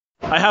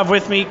I have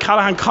with me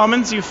Callaghan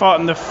Commons. You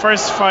fought in the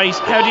first fight.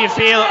 How do you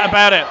feel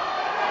about it?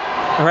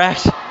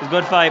 Correct. It was a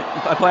good fight.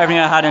 I put everything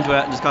I had into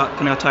it. Just kind of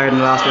got tired in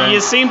the last round. You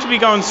seem to be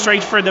going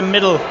straight for the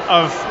middle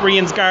of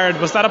Rian's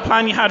guard. Was that a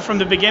plan you had from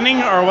the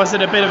beginning, or was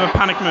it a bit of a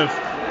panic move?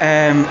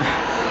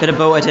 Bit of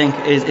both, I think.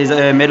 Is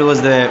middle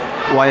was the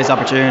wisest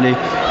opportunity,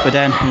 but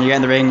then when you get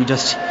in the ring, you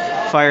just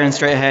firing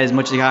straight ahead as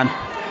much as you can.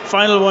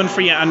 Final one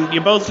for you, and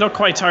you both look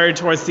quite tired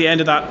towards the end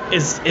of that.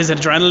 Is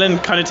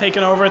adrenaline kind of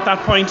taking over at that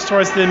point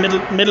towards the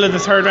middle of the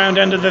third round,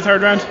 end of the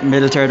third round?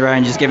 Middle third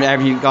round, just giving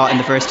everything you got in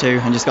the first two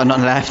and just got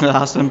nothing left in the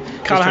last one.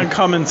 Callaghan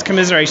Commons,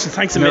 commiserations.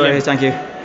 Thanks a million. No worries, thank you.